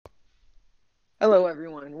Hello,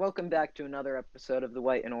 everyone. Welcome back to another episode of the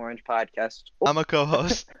White and Orange podcast. I'm a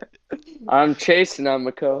co-host. I'm Chase and I'm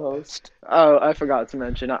a co-host. Oh, I forgot to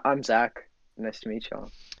mention, I'm Zach. Nice to meet y'all.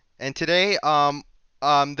 And today,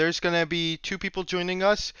 there's gonna be two people joining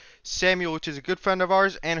us. Samuel, which is a good friend of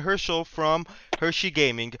ours, and Herschel from Hershey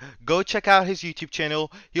Gaming. Go check out his YouTube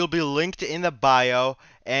channel. He'll be linked in the bio.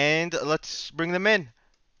 And let's bring them in.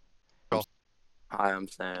 Hi, I'm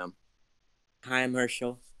Sam. Hi, I'm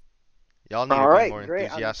Herschel. Y'all need All to be right, more great.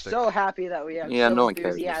 enthusiastic. I'm so happy that we have Yeah, so no one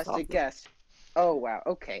cares, enthusiastic Mustafa. guests. Oh, wow.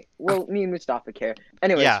 Okay. Well, me and Mustafa care.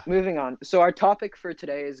 Anyways, Yeah. moving on. So our topic for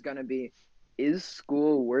today is going to be, is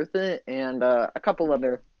school worth it? And a couple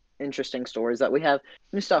other interesting stories that we have.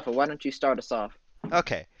 Mustafa, why don't you start us off?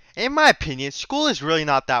 Okay. In my opinion, school is really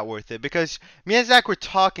not that worth it because me and Zach were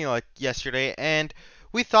talking like yesterday and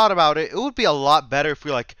we thought about it. It would be a lot better if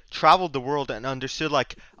we like traveled the world and understood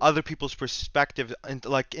like other people's perspective and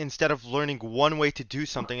like instead of learning one way to do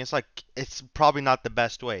something, it's probably not the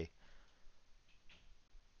best way.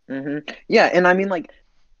 Yeah, and I mean, like,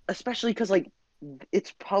 especially because, like,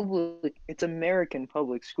 it's American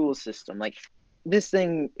public school system. Like, this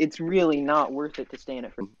thing, it's really not worth it to stay in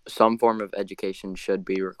it for. Some form of education should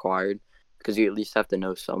be required because you at least have to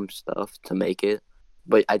know some stuff to make it.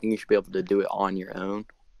 But I think you should be able to do it on your own.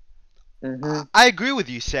 I agree with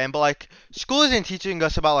you, Sam, but like school isn't teaching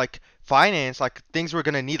us about like finance, like things we're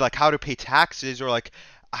gonna need, like how to pay taxes or like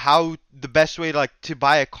how the best way like to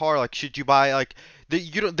buy a car, like should you buy like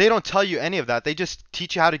they don't tell you any of that. They just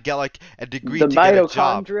teach you how to get like a degree The to get a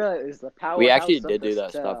job. mitochondria is the We actually powerhouse of did the do that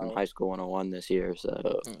stuff in cell. High School 101 this year,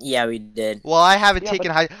 so Yeah, we did. Well, I haven't Yeah,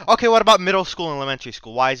 taken high. Okay, what about middle school and elementary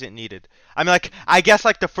school? Why is it needed? I mean, like, I guess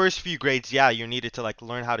like the first few grades, yeah, you're needed to like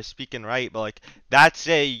learn how to speak and write, but like that's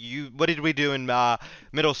a you. What did we do in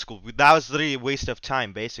middle school? That was literally a waste of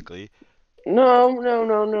time, basically. No.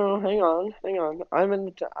 Hang on.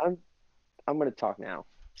 I'm gonna talk now.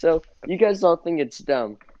 So you guys all think it's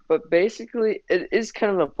dumb, but basically it is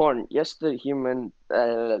kind of important. Yes, the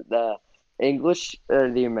English,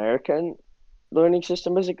 the American learning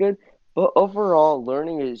system isn't good, but overall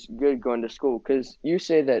learning is good going to school because you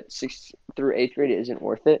say that sixth through eighth grade isn't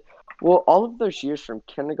worth it. Well, all of those years from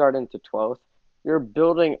kindergarten to 12th, you're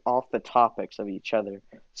building off the topics of each other.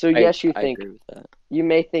 So yes, I agree with that. you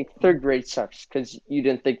may think third grade sucks because you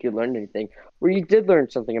didn't think you learned anything. Where you did learn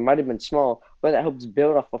something, it might have been small, but that helps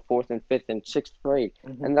build off of fourth and fifth and sixth grade.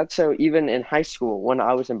 And that's how even in high school, when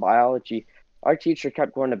I was in biology, our teacher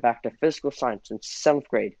kept going back to physical science in seventh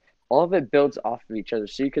grade. All of it builds off of each other.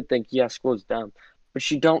 So you could think, yeah, school's dumb, but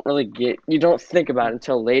you don't think about it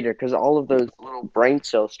until later because all of those little brain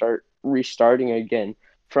cells start restarting again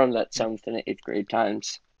from that seventh and eighth grade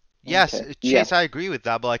times. Yes, Okay. Chase, I agree with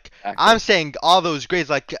that, but like Exactly. I'm saying all those grades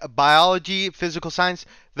like biology, physical science,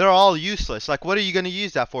 they're all useless. Like what are you going to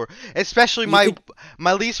use that for? Especially You my could-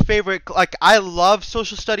 my least favorite like I love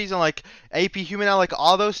social studies and like AP Human and like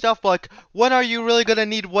all those stuff, but like when are you really going to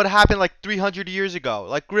need what happened like 300 years ago?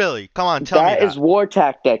 Like really? Come on, tell me That is that. war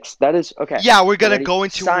tactics. That is okay. Yeah, we're going to Ready? go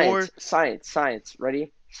into war. Science.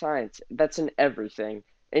 Ready? Science. That's in everything.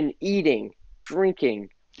 In eating, drinking,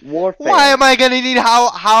 warfare. Why am I going to need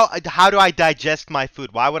how do I digest my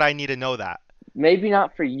food? Why would I need to know that? Maybe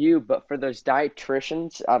not for you, but for those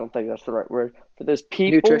dietitians, I don't think that's the right word. For those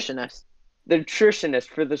people, Nutritionist. the nutritionists,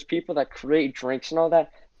 for those people that create drinks and all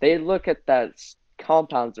that, they look at that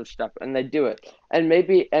compounds of stuff and they do it. And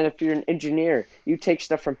if you're an engineer, you take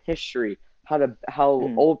stuff from history, how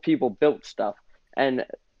Mm. old people built stuff, and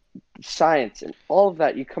science and all of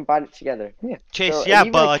that. You combine it together. Chase, So, yeah, and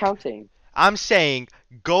even but like accounting. I'm saying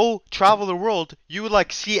go travel the world. You would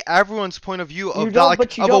like see everyone's point of view You of that, don't, like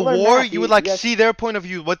but you of a don't learn war. math. You would like Yes, see their point of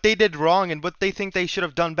view, what they did wrong and what they think they should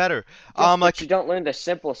have done better. yes, but Like you don't learn the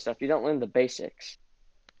simple stuff. You don't learn the basics.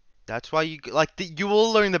 that's why you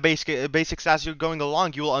will learn the basics as you're going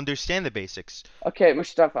along. You will understand the basics. Okay,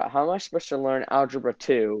 Mustafa, how am I supposed to learn Algebra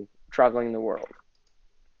 2 traveling the world?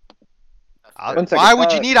 One second. Why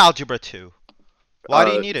would you need algebra 2? Why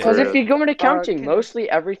do you need it? Because if you go into accounting, can- mostly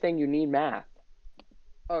everything you need math.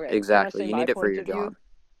 Okay, can I Exactly. say You my need it for point your of view? job.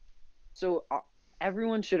 So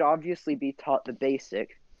everyone should obviously be taught the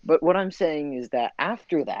basic, but what I'm saying is that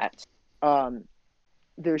after that, um,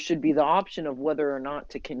 there should be the option of whether or not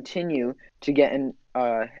to continue to get an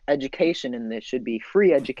education, and this should be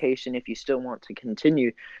free education if you still want to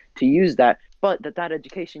continue to use that. But that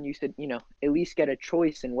education, you should at least get a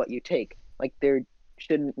choice in what you take. Like there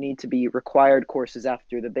shouldn't need to be required courses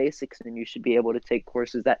after the basics, and you should be able to take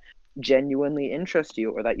courses that genuinely interest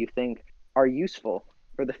you or that you think are useful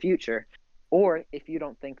for the future. Or if you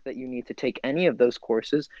don't think that you need to take any of those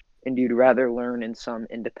courses and you'd rather learn in some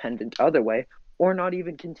independent other way, or not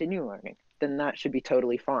even continue learning, then that should be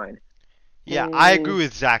totally fine. Yeah, I Mm, agree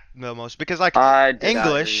with Zach the most because like I did. Yeah,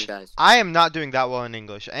 I agree with English, you guys. I am not doing that well in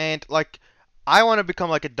English, and like I want to become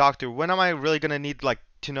like a doctor. When am I really gonna need like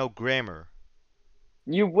to know grammar?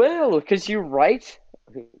 You will, because you write.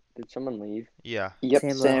 Did someone leave? Yeah,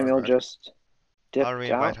 Yep, Samuel. Samuel Alright. just I'll dipped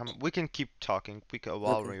reinvite out. him. We can keep talking.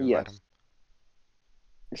 I'll Okay. reinvite him. Yes.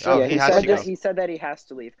 So Oh, Yeah, he he has said to that go. he said that he has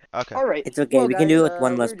to leave. Okay. All right. It's okay. Well, We can guys, do it with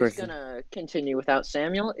one less we're just person. gonna continue without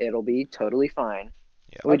Samuel. It'll be totally fine.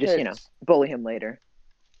 Yeah. We just, Okay. bully him later.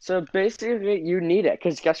 So basically, you need it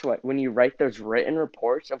because guess what? When you write those written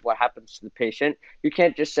reports of what happens to the patient, you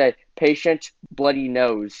can't just say patient bloody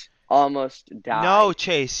nose almost died. No,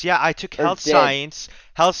 Chase. Yeah, I took Or health dead. science.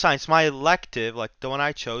 Health science, my elective, like the one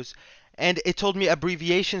I chose, and it told me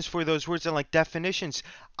abbreviations for those words and like definitions.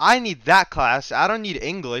 I need that class. I don't need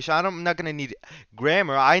English. I'm not gonna need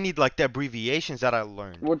grammar. I need like the abbreviations that I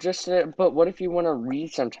learned. Well, just but what if you want to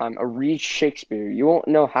read sometime or read Shakespeare? You won't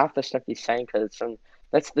know half the stuff he's saying because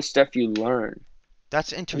that's the stuff you learn.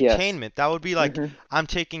 That's Yes. entertainment. That would be like Mhm. I'm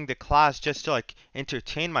taking the class just to like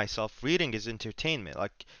entertain myself. Reading is entertainment.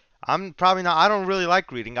 Like I'm probably not. I don't really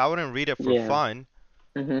like reading. I wouldn't read it for Yeah. fun.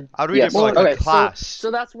 Mhm. I'd read it Yes. for like Well, a Okay. class.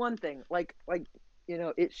 So that's one thing. Like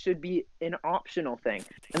it should be an optional thing,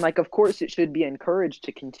 and like of course it should be encouraged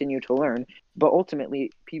to continue to learn. But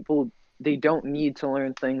ultimately, people they don't need to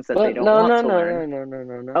learn things that they But don't no, want no, to no, learn. no, no, no,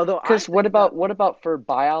 no, no. Although I Because think that what about for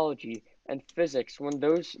biology and physics when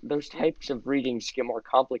those types of readings get more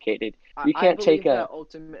complicated? You I can't take believe a that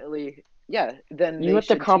ultimately, yeah, then you they have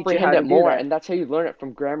to should teach you how comprehend to it do more, that. and that's how you learn it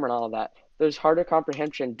from grammar and all of that. Those harder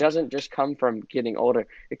comprehension doesn't just come from getting older.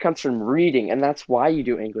 It comes from reading, and that's why you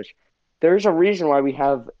do English. There's a reason why we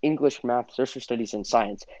have English, math, social studies, and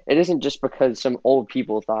science. It isn't just because some old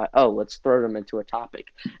people thought, oh, let's throw them into a topic.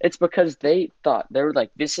 It's because they thought, they were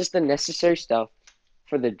like, this is the necessary stuff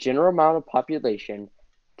for the general amount of population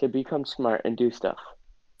to become smart and do stuff.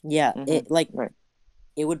 Yeah, Mhm. it like Right.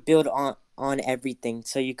 it would build on everything,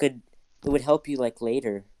 so it would help you like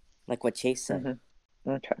later, like what Chase said. Mhm.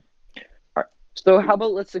 Okay. All right. So how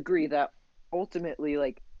about let's agree that ultimately,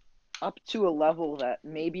 like up to a level that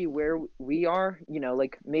maybe where we are,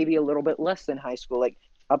 like maybe a little bit less than high school, like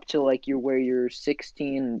up to like where you're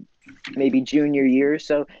 16, maybe junior year.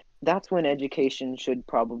 So that's when education should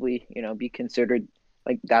probably, be considered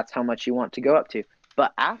like that's how much you want to go up to.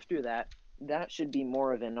 But after that, that should be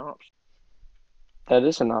more of an option. That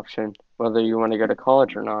is an option, whether you want to go to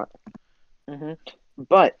college or not. Hmm.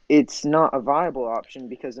 But it's not a viable option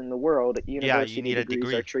because in the world, Yeah, you university need a degrees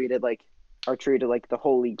degree. are treated like the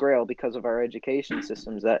holy grail because of our education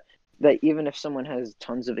systems. That even if someone has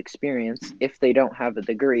tons of experience, if they don't have a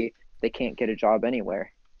degree, they can't get a job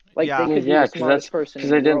anywhere. Like Yeah. they could be Yeah, the smartest person because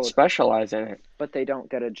in they the didn't world, specialize in it. but they don't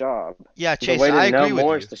get a job. Yeah, The Chase, way I to know agree with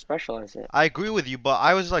more you. is to specialize it. I agree with you, but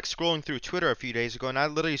I was like scrolling through Twitter a few days ago and I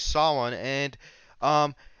literally saw one and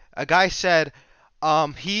um a guy said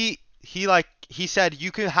he said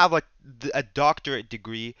you can have like a doctorate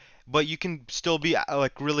degree but you can still be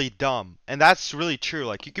like really dumb. And that's really true.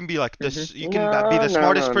 Like you can be like this you can be No, the no,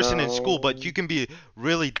 smartest no, person in school but no. you can be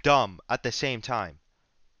really dumb at the same time.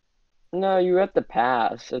 No, you have to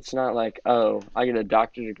pass. It's not like, oh, I get a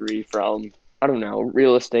doctorate degree from, I don't know,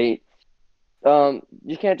 real estate.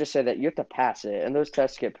 You can't just say that. You have to pass it, and those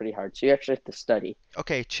tests get pretty hard. So you actually have to study.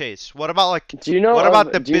 Okay, Chase, what about like Do you know what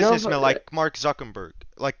about the do you know businessmen like Mark Zuckerberg?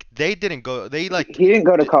 Like they didn't go they like He didn't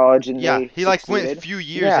go to college and yeah, they he like went a succeeded. few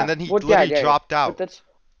years and Yeah, then he well, literally yeah. dropped But out.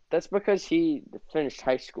 that's because he finished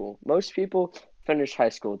high school. Most people finish high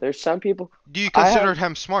school. There's some people. Do you I consider have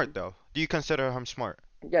him smart though? Do you consider him smart?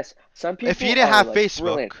 Yes, some If he people didn't are have like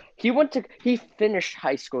brilliant. Facebook, He finished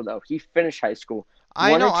high school though. He finished high school. I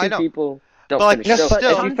One or know, I two know. people But don't like finish. Yes, So but if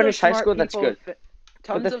still, you tons of finish high smart school, that's people. good.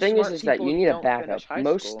 But Tons the of thing smart is that you people need a don't backup. finish high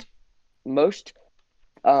school. Most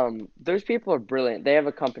those people are brilliant. They have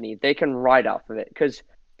a company. They can write off of it because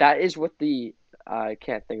that is what the I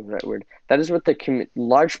can't think of the right word. That is what the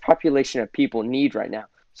large population of people need right now.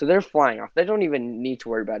 So they're flying off. They don't even need to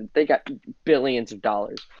worry about it. They got billions of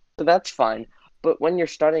dollars. So that's fine. But when you're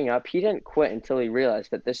starting up, he didn't quit until he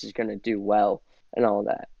realized that this is going to do well and all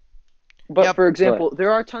that. But yep. for example,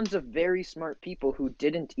 there are tons of very smart people who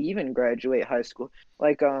didn't even graduate high school.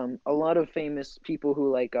 Like a lot of famous people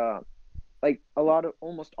who like a lot of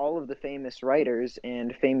almost all of the famous writers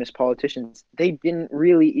and famous politicians, they didn't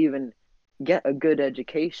really even get a good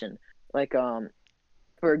education. Like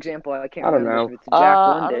for example, I can't I don't remember if know. it's Jack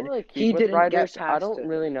I don't London. really keep He with didn't get writers. I past don't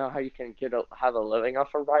really know how you can have a living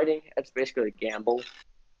off of writing. It's basically a gamble.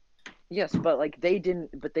 yes, but like they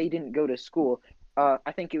didn't go to school.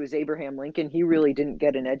 I think it was Abraham Lincoln. He really didn't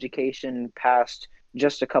get an education past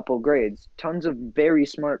just a couple grades. Tons of very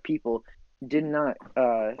smart people did not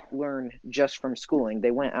learn just from schooling.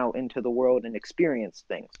 They went out into the world and experienced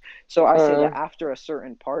things. So I say that Uh, after a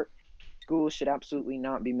certain part, school should absolutely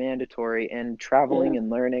not be mandatory, and yeah. traveling and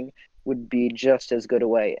learning would be just as good a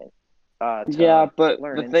way Yeah, to but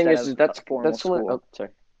learn the thing instead is, of a formal that's what. Oh, school. sorry.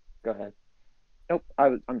 Go ahead. Nope,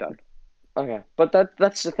 I'm done. Okay, but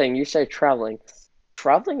that's the thing. You say traveling.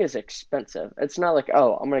 Traveling is expensive. It's not like,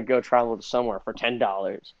 oh, I'm gonna go travel to somewhere for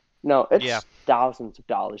 $10. No, Yeah. it's thousands of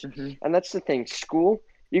dollars. Hmm. And that's the thing. School,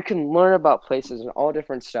 you can learn about places and all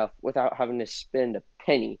different stuff without having to spend a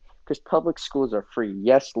penny because public schools are free.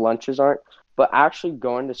 Yes, lunches aren't, but actually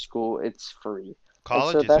going to school, it's free. And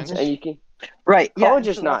so College that's, isn't. and you can, Right. Yeah, college and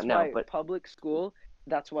is so that's not now, why but public school,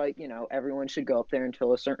 that's why, everyone should go up there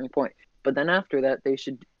until a certain point. But then after that,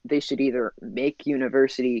 they should either make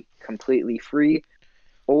university completely free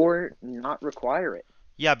or not require it.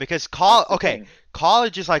 Yeah, because That's the okay, thing.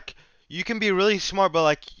 college is like you can be really smart, but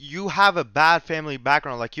like you have a bad family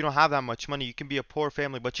background, like you don't have that much money. You can be a poor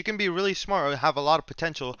family, but you can be really smart or have a lot of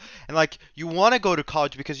potential, and like you want to go to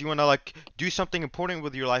college because you want to like do something important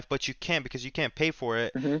with your life, but you can't because you can't pay for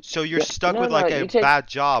it. Hmm. So you're Yeah. stuck no, with no, like a you take, bad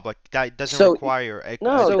job, like that doesn't So require a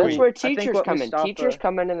no, that's so degree. where I think teachers what come in. Teachers Mustafa.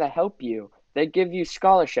 come in and they help you. They give you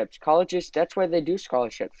scholarships. Colleges, that's why they do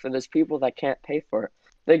scholarships for those people that can't pay for it.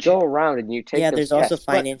 They Ch- go around and you take Yeah, their there's also tests.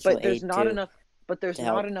 financial But there's aid not too enough. But there's to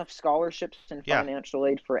not help. enough scholarships and Yeah, financial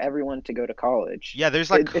aid for everyone to go to college. yeah.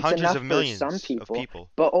 There's like It's hundreds enough of for some millions of people, people.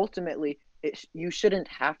 but ultimately, you shouldn't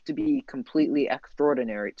have to be completely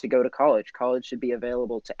extraordinary to go to college. College should be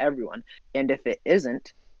available to everyone, and if it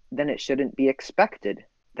isn't, then it shouldn't be expected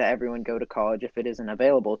that everyone go to college if it isn't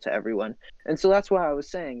available to everyone. And so that's why I was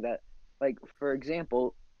saying that, like, for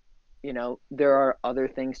example, there are other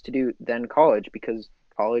things to do than college because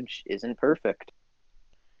college isn't perfect.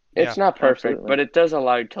 Yeah. It's not perfect, Absolutely. but it does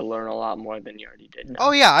allow you to learn a lot more than you already did Mhm.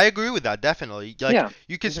 Oh know. yeah, I agree with that definitely. Like Yeah.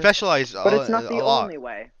 you can Hmm. specialize But it's not a the lot. only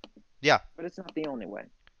way. Yeah. But it's not the only way.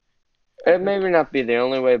 It Hmm. may not be the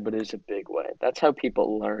only way, but it's a big way. That's how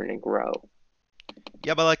people learn and grow.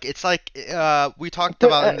 Yeah, but like it's like we talked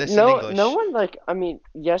But about in this in no English. one like. I mean,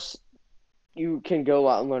 yes, you can go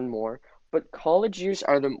out and learn more, but college years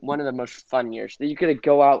are the one of the most fun years. That you get to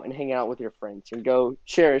go out and hang out with your friends and go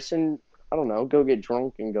cheers and I don't know, go get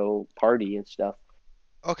drunk and go party and stuff.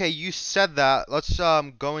 Okay, you said that. Let's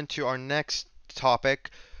go into our next topic.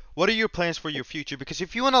 What are your plans for your future? Because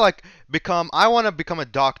if you want to like become, I want to become a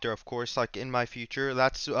doctor, of course, like in my future.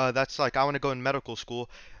 That's like I want to go in medical school.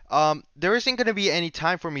 There isn't going to be any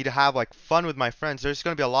time for me to have like fun with my friends. There's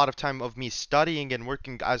going to be a lot of time of me studying and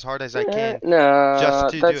working as hard as I can just No,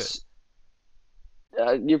 to do it. that's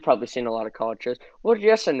you've probably seen a lot of college shows. Well,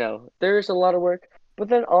 yes and no. There is a lot of work, but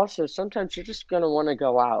then also sometimes you're just gonna want to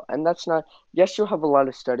go out, and that's not. Yes, you'll have a lot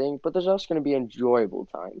of studying, but there's also gonna be enjoyable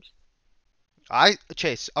times.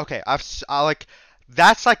 Chase, okay, I like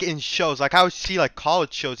that's like in shows. Like I would see like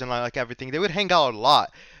college shows and like everything. They would hang out a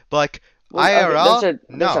lot. But like Well, okay, IRL,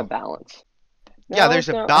 there's a no. balance. Yeah, No, there's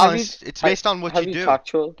a no. balance. It's Ha, based on what you have you do. talked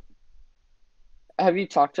to have you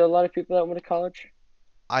talked to a lot of people that went to college?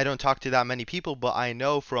 I don't talk to that many people, but I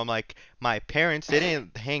know from like my parents, they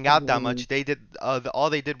didn't hang out that much. They did all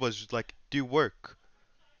they did was like do work.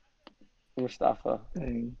 Mustafa.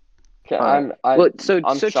 Mm. Okay, All right. Well, so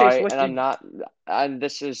I'm so Chase, sorry, what and I'm did not. And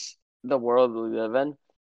this is the world we live in.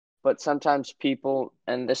 But sometimes people,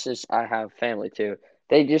 and this is I have family too.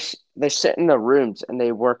 They sit in their rooms and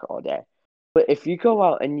they work all day. But if you go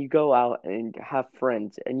out and you go out and have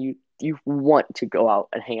friends and you want to go out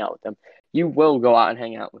and hang out with them, you will go out and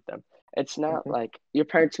hang out with them. It's not Mhm. like your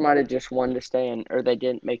parents might have just wanted to stay in, or they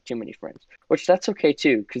didn't make too many friends, which that's okay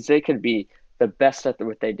too, because they could be the best at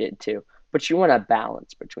what they did too. But you want a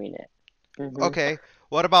balance between it. Mhm. Okay,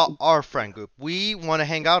 what about our friend group? We want to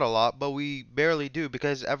hang out a lot, but we barely do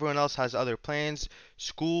because everyone else has other plans,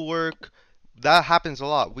 schoolwork. That happens a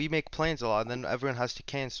lot. We make plans a lot, and then everyone has to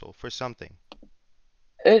cancel for something.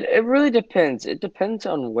 It really depends. It depends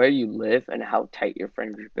on where you live and how tight your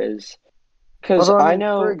friend group is. Because Although I mean,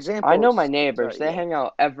 for I example, know my neighbors. sorry, They yeah. hang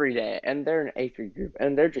out every day, and they're an eighth grade group,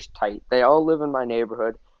 and they're just tight. They all live in my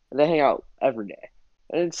neighborhood, and they hang out every day.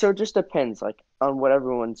 And so it just depends, like, on what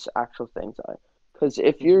everyone's actual things are.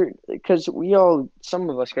 Mhm. Because some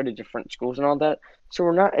of us go to different schools and all that, so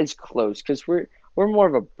we're not as close. Because we're more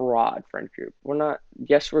of a broad friend group. We're not.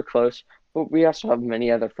 Yes, we're close, but we also have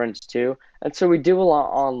many other friends too, and so we do a lot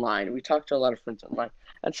online. We talk to a lot of friends online.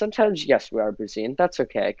 And sometimes, yes, we are busy, and that's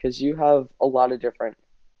okay because you have a lot of different,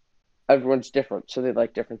 everyone's different, so they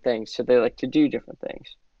like different things, so they like to do different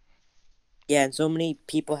things. Yeah, and so many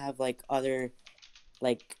people have like other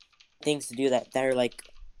like things to do that are like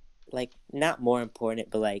not more important,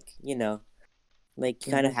 but like like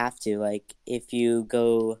you kind of have to like if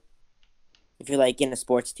you're like in a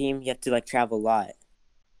sports team, you have to like travel a lot.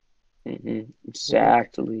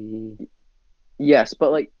 Exactly. Yes,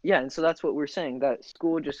 but like yeah, and so that's what we're saying, that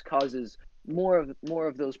school just causes more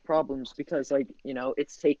of those problems because like,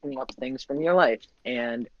 it's taking up things from your life,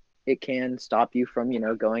 and it can stop you from,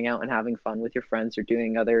 going out and having fun with your friends or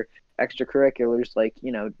doing other extracurriculars like,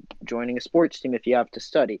 joining a sports team if you have to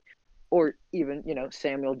study. Or even,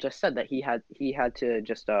 Samuel just said that he had to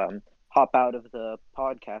just hop out of the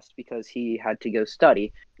podcast because he had to go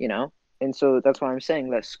study. And so that's why I'm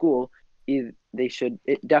saying that school,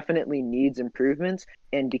 it definitely needs improvements,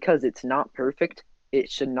 and because it's not perfect,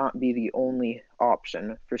 it should not be the only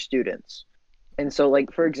option for students. And so,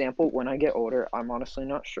 like, for example, when I get older, I'm honestly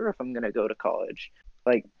not sure if I'm going to go to college.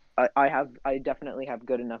 Like, I definitely have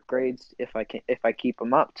good enough grades if I keep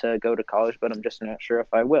them up to go to college, but I'm just not sure if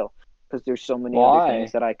I will because there's so many other Why?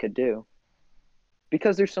 things that I could do.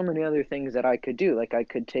 Because there's so many other things that I could do. Like, I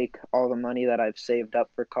could take all the money that I've saved up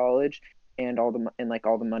for college and all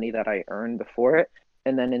the money that I earned before it,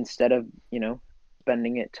 and then instead of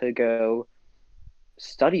spending it to go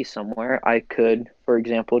study somewhere, I could, for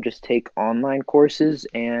example, just take online courses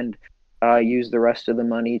and use the rest of the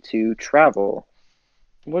money to travel.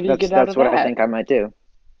 What do you That's get out of what I that? think I might do.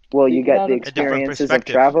 Well, You you get get out the of A different experiences of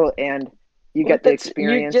perspective. travel, and you Well, get the that's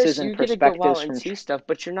experiences and you get to go out perspectives and from. see stuff,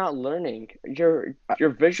 but you're not learning. You're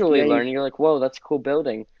visually Yeah, learning. You're like, whoa, that's a cool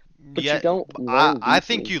building, but you Yeah, don't I learn I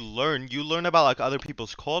think deeply. you learn about like other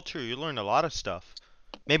people's culture. You learn a lot of stuff.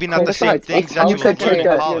 Maybe not Okay, the same Besides, things how that you you is that could learn going take to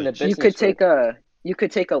in help a you in the college. you could business world? take a you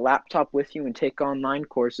could take a laptop with you and take online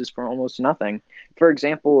courses for almost nothing. For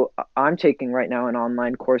example, I'm taking right now an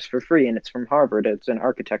online course for free, and it's from Harvard. It's an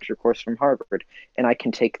architecture course from Harvard, and I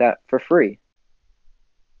can take that for free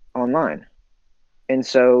online. And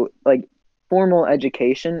so, like, formal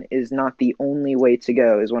education is not the only way to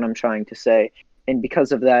go, is what I'm trying to say. And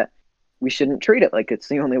because of that, we shouldn't treat it like it's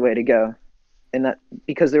the only way to go. And that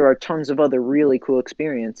because there are tons of other really cool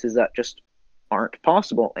experiences that just aren't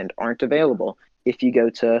possible and aren't available if you go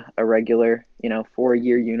to a regular,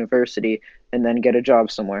 4-year university and then get a job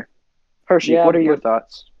somewhere. Hershey, Yeah, what are your but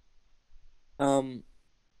thoughts? Um,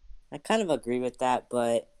 I kind of agree with that,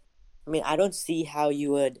 but I mean, I don't see how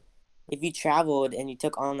you would, if you traveled and you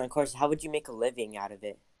took online courses, how would you make a living out of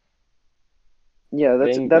it? Yeah,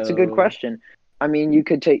 that's a good bingo. question. I mean, you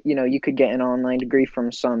could you could get an online degree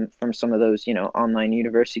from some of those, online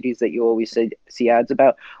universities that you always see ads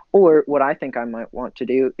about. Or what I think I might want to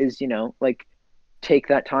do is, like take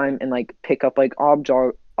that time and like pick up like odd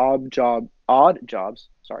jobs,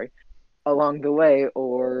 sorry, along the way,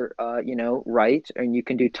 or write, and you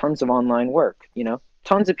can do tons of online work.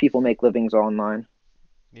 Tons of people make livings online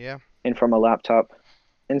Yeah. and from a laptop.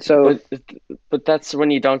 And so, But but that's when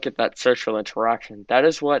you don't get that social interaction. That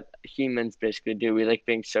is what humans basically do. We like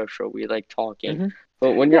being social. We like talking. mhm,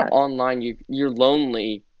 But when you're yeah, online, you're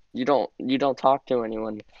lonely. You don't talk to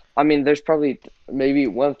anyone. I mean, there's probably maybe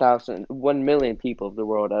 1,000, 1 million people of the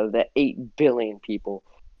world out of the 8 billion people.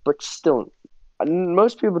 But still,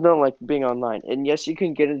 most people don't like being online. And yes, you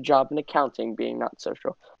can get a job in accounting being not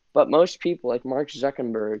social. But most people, like Mark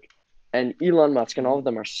Zuckerberg and Elon Musk and all of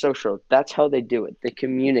them, are social. That's how they do it. They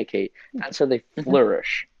communicate. That's how they mhm.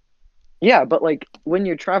 flourish. Yeah, but like when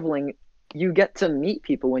you're traveling, you get to meet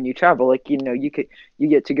people when you travel. Like, you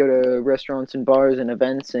get to go to restaurants and bars and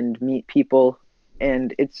events and meet people,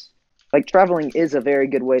 and it's like traveling is a very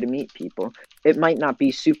good way to meet people. It might not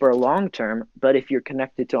be super long term, but if you're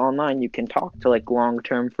connected to online, you can talk to like long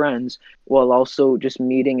term friends while also just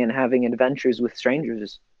meeting and having adventures with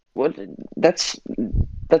strangers. What? That's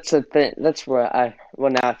a thing. That's what I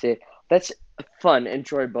want to say. That's fun,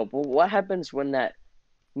 enjoyable. But what happens when that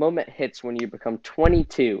moment hits when you become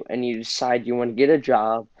 22 and you decide you want to get a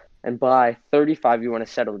job, and by 35 you want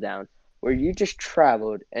to settle down, where you just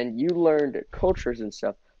traveled and you learned cultures and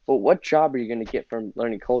stuff. But what job are you going to get from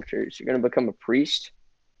learning cultures? You're going to become a priest?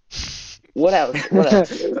 What else? What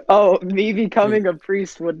else? Oh, me becoming a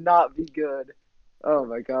priest would not be good. Oh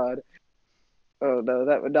my god. Oh no,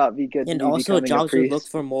 that would not be good, And me also, becoming a jobs would look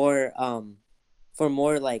priest. for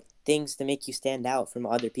more like things to make you stand out from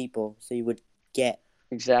other people, so you would get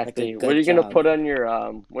like a Exactly. What are good you gonna job. put on your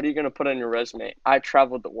What are you gonna put on your resume? I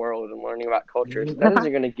traveled the world and learning about cultures. That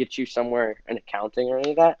isn't gonna get you somewhere in accounting or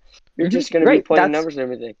any of that. You're Mhm. just gonna be Right. putting numbers and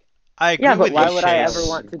everything. I Yeah, agree but with you, why would I ever Chase.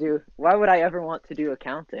 want to do? Why would I ever want to do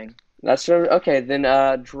accounting? That's what, okay. Then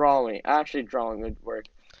drawing. Actually, drawing would work.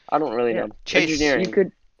 I don't really Yeah, know. Chase, you Engineering.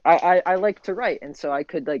 could. I like to write, and so I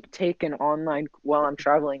could like take an online while I'm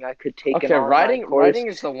traveling. I could take an Okay, online course. writing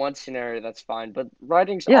is the one scenario that's fine, but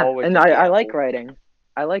writing's Yeah, always and a I like gamble. writing.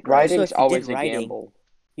 I like Also, writing. Writing's if you did always a writing, gamble.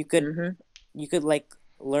 you could Mm-hmm. you could like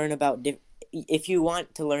learn about if you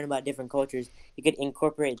want to learn about different cultures, you could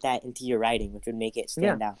incorporate that into your writing, which would make it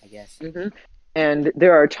stand out, I guess. Mm-hmm. And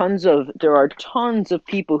there are tons of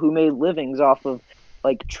people who made livings off of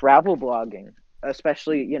like travel blogging,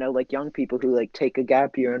 especially like young people who like take a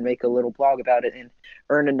gap year and make a little blog about it and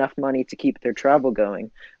earn enough money to keep their travel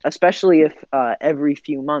going. Especially if every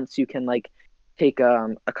few months you can like take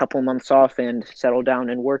a couple months off and settle down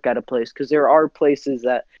and work at a place, because there are places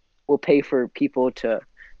that will pay for people to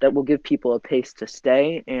that will give people a place to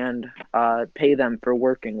stay and pay them for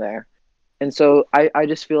working there. And so I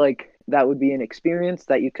just feel like that would be an experience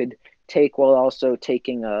that you could take while also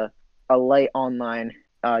taking a light online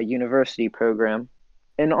university program.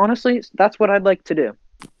 And honestly, that's what I'd like to do.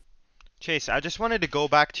 Chase, I just wanted to go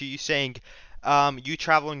back to you saying, you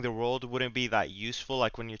traveling the world wouldn't be that useful,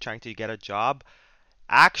 like when you're trying to get a job.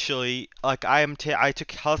 Actually, like I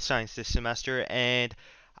took health science this semester, and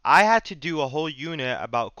I had to do a whole unit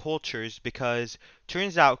about cultures because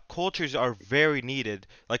turns out cultures are very needed.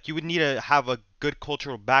 Like you would need to have a good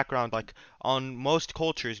cultural background like on most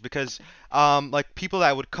cultures because like people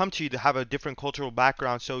that would come to you to have a different cultural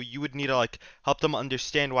background, so you would need to like help them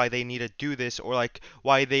understand why they need to do this or like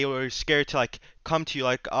why they were scared to like come to you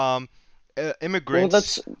like Well, immigrants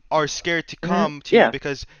that's are scared to Mm-hmm. come to you Yeah.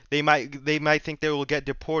 because they might think they will get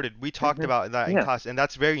deported. We talked Mm-hmm. about that in Yeah. class, and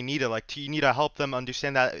that's very needed. Like you need to help them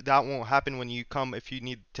understand that that won't happen when you come if you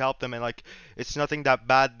need to help them, and like it's nothing that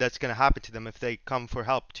bad that's gonna happen to them if they come for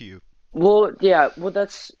help to you. well, yeah. Well,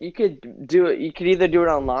 that's you could do it. You could either do it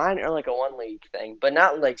online or like a 1 week thing, but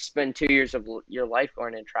not like spend 2 years of your life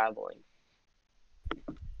going and traveling.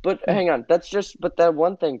 But hang on, but that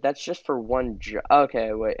one thing, that's just for one job.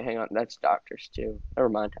 Okay, wait, hang on, that's doctors too. Never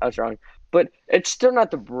mind, I was wrong. But it's still not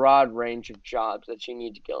the broad range of jobs that you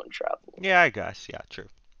need to go and travel. Yeah, I guess. Yeah, true.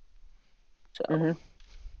 So, Mm-hmm.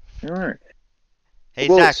 All right. Hey Well,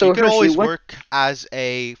 Zach, you so could Hershey, always what? work as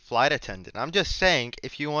a flight attendant. I'm just saying,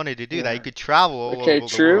 if you wanted to do that, you Yeah. could travel all okay, over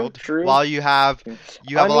the true, world true. while you have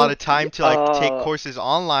I a lot mean, of time to like take courses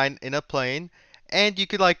online in a plane, and you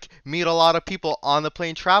could like meet a lot of people on the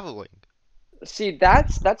plane traveling. see,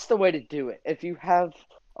 that's the way to do it. If you have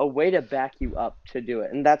a way to back you up to do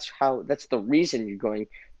it, and that's the reason you're going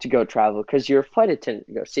to go travel because you're a flight attendant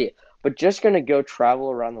to go see it. But just gonna go travel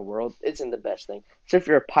around the world isn't the best thing. So if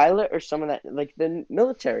you're a pilot or someone that like the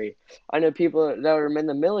military, I know people that were in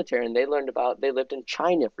the military and they lived in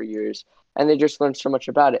China for years and they just learned so much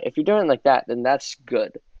about it. If you're doing it like that, then that's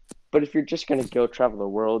good. But if you're just gonna go travel the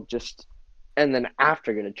world, just and then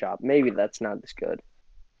after get a job, maybe that's not as good.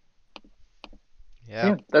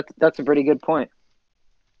 Yeah. Yeah, that's a pretty good point.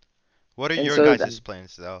 What are And your so guys'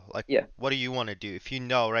 plans though? Like, yeah, what do you want to do? If you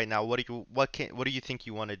know right now, what do you think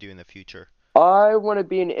you want to do in the future? I want to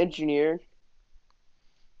be an engineer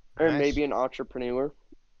or Nice, maybe an entrepreneur.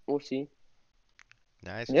 We'll see.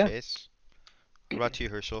 nice, yeah. Chase. What about you,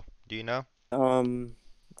 Herschel? Do you know?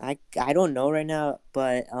 I don't know right now,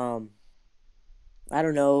 but I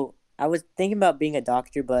don't know. I was thinking about being a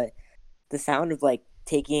doctor, but the sound of like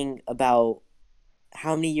taking about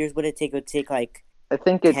how many years would it take? It would take like I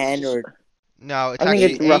think 10 it's or No, it's I think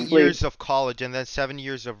actually it's 8 years roughly of college and then 7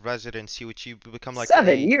 years of residency, which you become like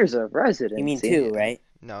 7 years of you mean residency. 2, yeah, right?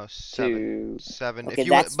 no, seven, To seven. Okay, If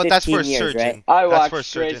you, that's but that's for a 15 years, right? surgeon. I That's for a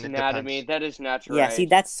watched Grey's surgeon. It Anatomy. depends. That is not Yeah, see, right.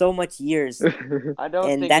 that's so much years, I don't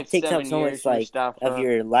and think that it's takes up 7 so years, much like of Mustafa.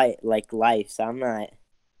 your life. So I'm not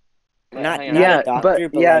Wait, not hang on. not a Yeah, but doctor,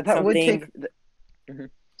 but yeah, like that would take. something Mhm.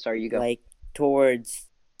 Sorry, you go. like towards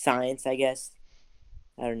science, I guess.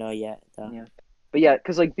 I don't know yet, though. Yeah. But yeah,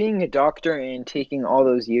 because like being a doctor and taking all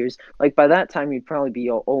those years, like by that time you'd probably be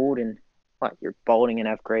all old and what, you're balding and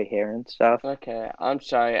have gray hair and stuff. Okay, I'm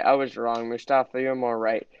sorry. I was wrong. Mustafa, you're more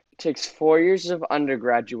right. It takes 4 years of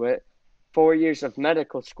undergraduate, 4 years of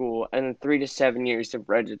medical school, and then 3 to 7 years of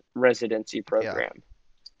residency Yeah, program.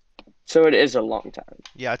 So it is a long time.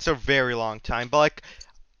 yeah, it's a very long time, but like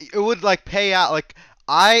it would like pay out. Like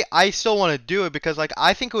I still want to do it because like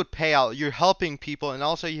I think it would pay out. You're helping people, and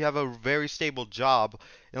also you have a very stable job,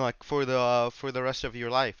 and like for the rest of your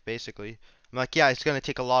life, basically. I'm like, yeah, it's gonna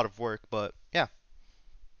take a lot of work, but yeah.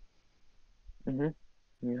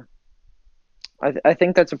 Yeah, I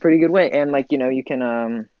think that's a pretty good way, and like you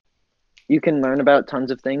can learn about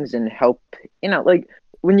tons of things and help. Like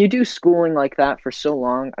when you do schooling like that for so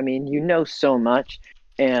long, I mean, you know so much,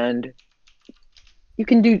 and you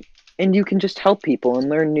can do and you can just help people and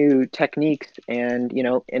learn new techniques and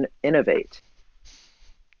innovate.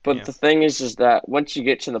 But Yeah. the thing is that once you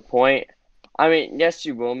get to the point, I mean, yes,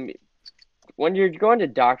 you will. When you're going to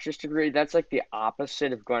doctor's degree, that's like the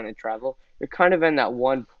opposite of going to travel. You're kind of in that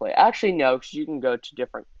one place. Actually, no, because you can go to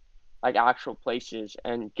different, like, actual places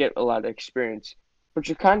and get a lot of experience. But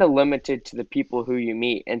you're kind of limited to the people who you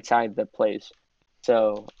meet inside the place.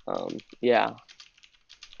 So, yeah.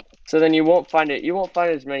 So then you won't find it. You won't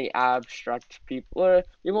find as many abstract people. Or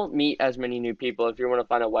you won't meet as many new people if you want to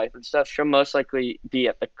find a wife and stuff. She'll most likely be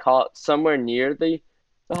at the somewhere near the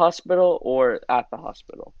hospital or at the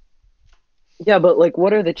hospital. Yeah, but like,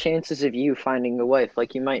 what are the chances of you finding a wife?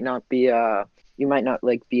 Like, you might not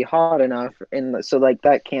like be hot enough, so like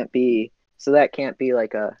that can't be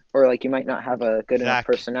like or like you might not have a good enough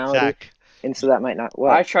personality, Zach, and so that might not. I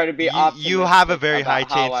What? try to be you have a optimistic very high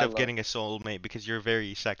about how chance I of look. getting a soulmate because you're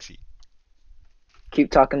very sexy.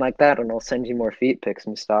 Keep talking like that, and I'll send you more feet pics,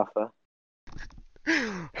 Mustafa.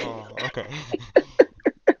 Oh, okay.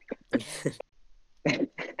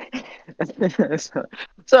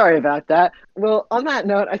 Sorry about that. Well, on that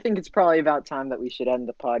note, I think it's probably about time that we should end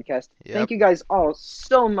the podcast. Yep. Thank you guys all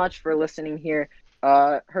so much for listening here.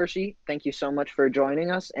 Hershey, thank you so much for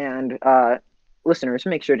joining us. And listeners,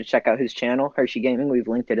 make sure to check out his channel, Hershey Gaming. We've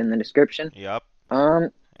linked it in the description. Yep.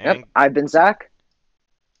 Yep. And I've been Zach.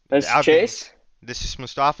 That's I've been- Chase. This is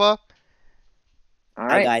Mustafa. All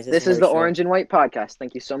right. guys, This this is is the Herschel. Orange and White Podcast.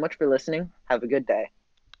 Thank you so much for listening. Have a good day.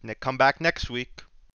 Come back next week.